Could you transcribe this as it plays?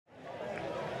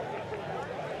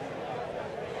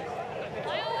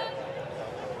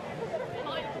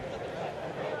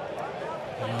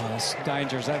that's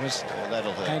dangerous. That was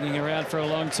that'll hurt. Hanging around for a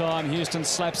long time. Houston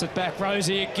slaps it back.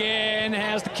 Rosie again.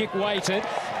 How's the kick weighted?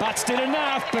 Butts did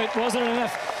enough, but wasn't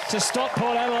enough to stop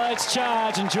Port Adelaide's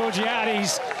charge. And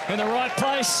Georgiades in the right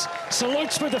place.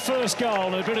 Salutes with the first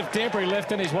goal. And a bit of debris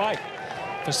left in his wake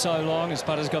for so long as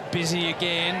Butters got busy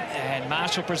again, and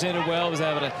Marshall presented well, was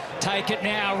able to take it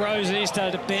now. Rosie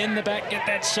started to bend the back, get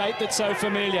that shape that's so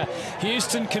familiar.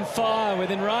 Houston can fire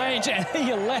within range, and he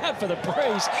allowed for the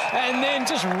breeze, and then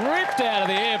just ripped out of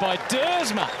the air by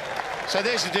Dersma. So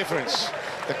there's the difference.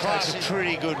 The class is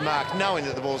pretty good mark, knowing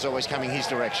that the ball's always coming his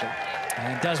direction.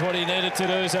 And does what he needed to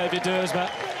do, Xavier Dersma.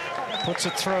 Puts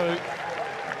it through.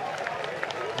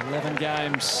 11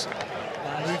 games.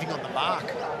 Moving on the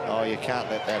mark. Oh, you can't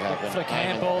let that happen. Flick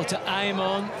handball to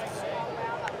Amon.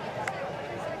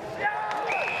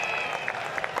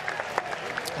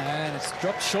 And it's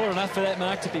dropped short enough for that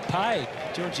mark to be paid.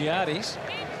 Georgiades.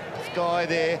 Guy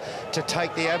there to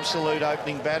take the absolute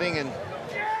opening batting and...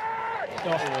 Oh,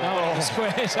 no one on the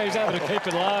square, so he's able to keep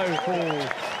it low.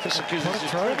 It's a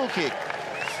triple kick.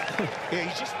 Yeah,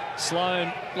 he's just...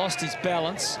 Sloan lost his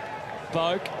balance.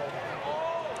 Boak.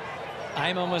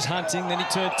 Amon was hunting, then he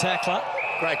turned tackler.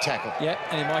 Great tackle. Yep,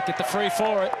 and he might get the free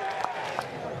for it.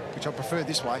 Which I prefer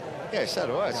this way. Yeah, so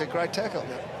do I. It's a great tackle.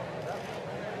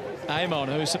 Amon,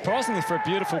 who surprisingly for a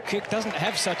beautiful kick doesn't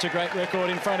have such a great record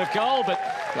in front of goal, but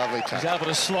lovely tackle. He's able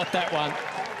to slot that one.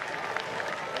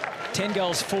 10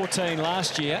 goals, 14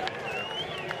 last year.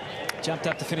 Jumped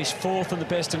up to finish 4th in the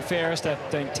best and fairest,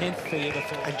 after being 10th the year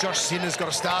before. And Josh Sinner's got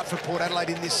to start for Port Adelaide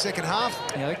in this second half.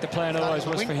 Yeah, I think the plan always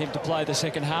was for him to play the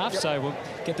second half, so we'll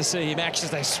get to see him action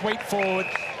as they sweep forward.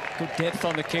 Good depth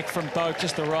on the kick from Boak,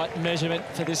 just the right measurement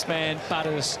for this man,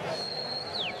 Butters.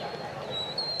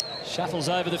 Shuffles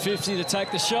over the 50 to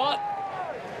take the shot.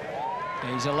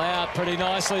 He's allowed pretty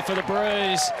nicely for the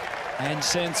breeze and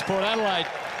sends Port Adelaide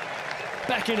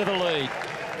back into the lead.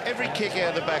 Every kick out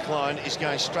of the back line is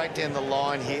going straight down the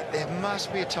line here. There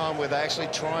must be a time where they actually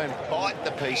try and bite the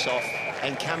piece off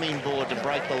and come inboard to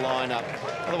break the line up.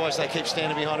 Otherwise, they keep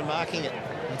standing behind and marking it.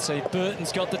 Let's see,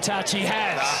 Burton's got the touch. He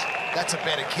has. That's a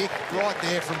better kick right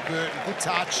there from Burton. Good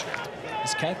touch.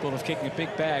 He's capable of kicking a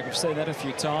big bag. We've seen that a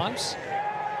few times.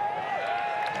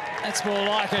 That's more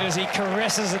like it as he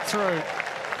caresses it through.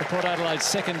 The Port Adelaide's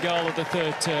second goal of the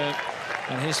third term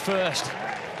and his first.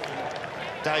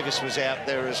 Davis was out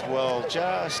there as well,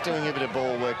 just doing a bit of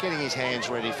ball work, getting his hands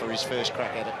ready for his first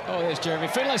crack at it. Oh, there's Jeremy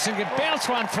Finlayson can bounce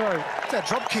one through. That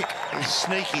drop kick. He's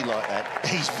sneaky like that.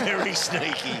 He's very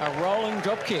sneaky. A rolling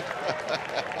drop kick.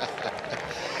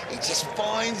 He just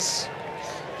finds,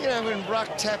 you know, when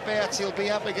ruck tap outs, he'll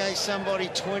be up against somebody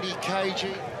 20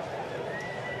 kg.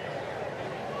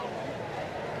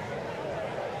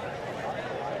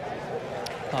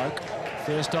 Poke.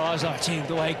 First eyes on him,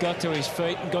 the way he got to his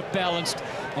feet and got balanced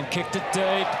and kicked it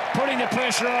deep, putting the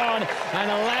pressure on and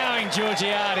allowing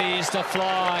Georgiades to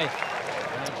fly.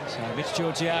 So Mitch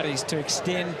Georgiades to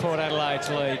extend Port Adelaide's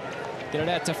lead. Get it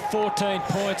out to 14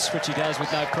 points, which he does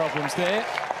with no problems there.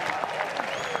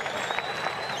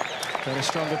 Got a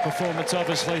stronger performance,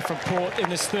 obviously, from Port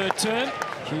in this third term.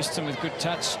 Houston with good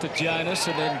touch to Jonas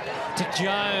and then to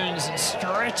Jones and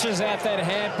stretches out that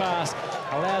hand pass.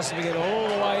 Allows him to get all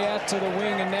the way out to the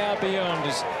wing and now beyond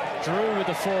as Drew with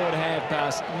the forward hand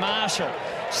pass. Marshall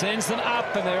sends them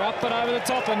up and they're up and over the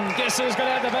top, and guess who's got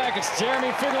out the back? It's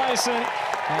Jeremy Finlayson.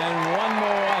 And one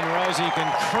more and Rosie can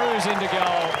cruise into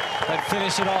goal and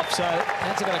finish it off. So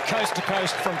that's about a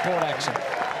coast-to-coast from Port action.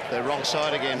 They're wrong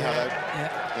side again, Hutto.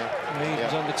 Reed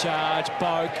was on the charge.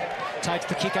 Boak takes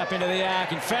the kick up into the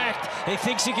arc. In fact, he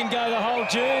thinks he can go the whole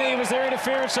journey. Was there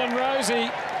interference on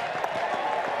Rosie?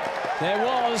 There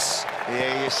was.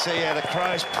 Yeah, you see how the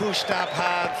Crows pushed up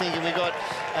hard, thinking we got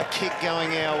a kick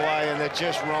going our way, and they're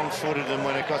just wrong-footed, and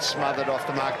when it got smothered off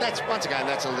the mark, that's, once again,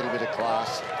 that's a little bit of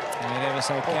class. And ever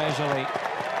so casually,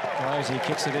 Rosie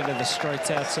kicks it into the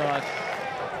streets outside.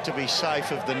 To be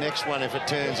safe of the next one if it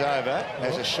turns over,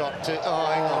 as a shot to... Oh,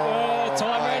 hang on. Oh,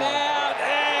 time ran out,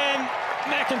 and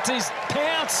McEntee's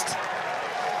pounced.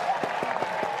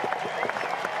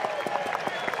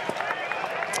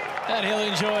 And he'll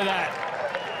enjoy that.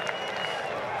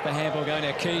 The handball going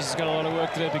now. Keys has got a lot of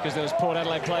work to do because there was Port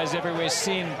Adelaide players everywhere.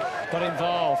 Sin got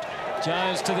involved.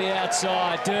 Jones to the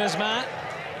outside. Dersma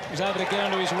was able to get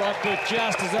onto his right boot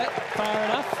just. Is that far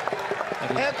enough?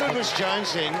 How good was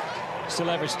Jones then? Still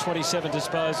averaged 27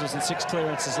 disposals and 6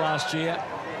 clearances last year.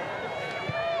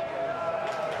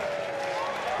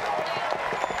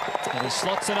 And he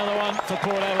slots another one for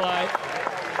Port Adelaide.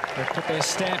 They've put their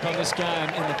stamp on this game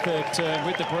in the third term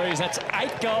with the breeze. That's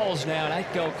 8 goals now, an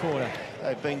 8-goal quarter.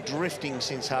 They've been drifting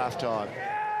since half-time.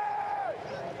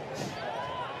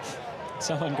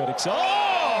 Someone got excited.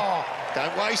 Oh!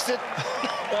 Don't waste it.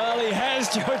 Well, he has,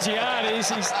 Georgiades.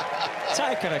 He's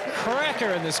taken a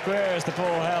cracker in the square as the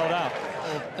ball held up.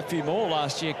 A few more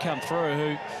last year come through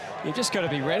who you've just got to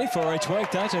be ready for each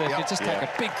week, don't you? They could just take a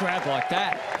big grab like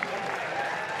that.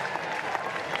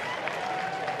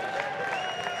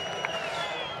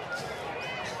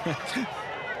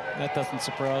 That doesn't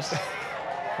surprise.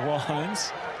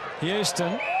 Wines,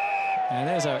 Houston, and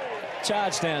there's a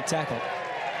charge down tackle.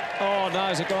 Oh no,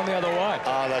 has it gone the other way?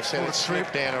 Oh, they've sent it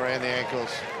slip down around the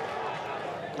ankles.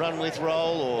 Run with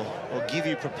roll or give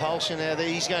you propulsion. Now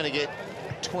he's going to get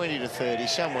 20 to 30,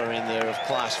 somewhere in there, of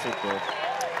class football.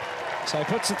 So he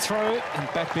puts it through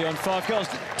and back beyond 5 goals.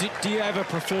 Do you have a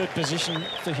preferred position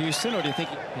for Houston, or do you think...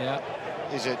 Yeah.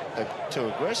 Is it too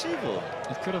aggressive, or...?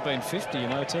 It could have been 50, you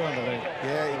know, too, under the...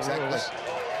 Yeah, exactly.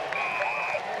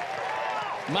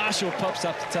 Marshall pops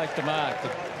up to take the mark.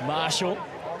 But Marshall...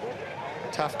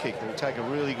 Tough kick. It'll take a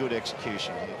really good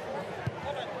execution here.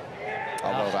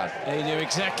 Oh, well done. He knew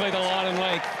exactly the line and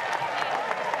length.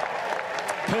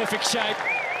 Perfect shape.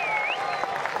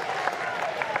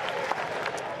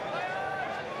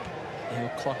 He'll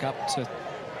clock up to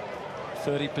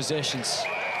 30 possessions.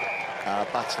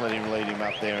 Butts let him lead him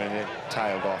up there and it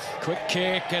tailed off. Quick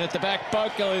kick, and at the back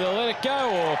poke, he'll either let it go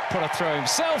or put it through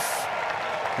himself,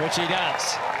 which he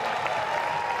does.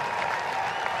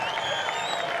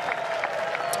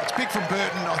 It's big from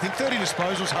Burton. I think 30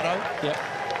 disposals, Hutto. Yep.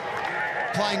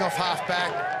 Playing off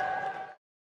half-back.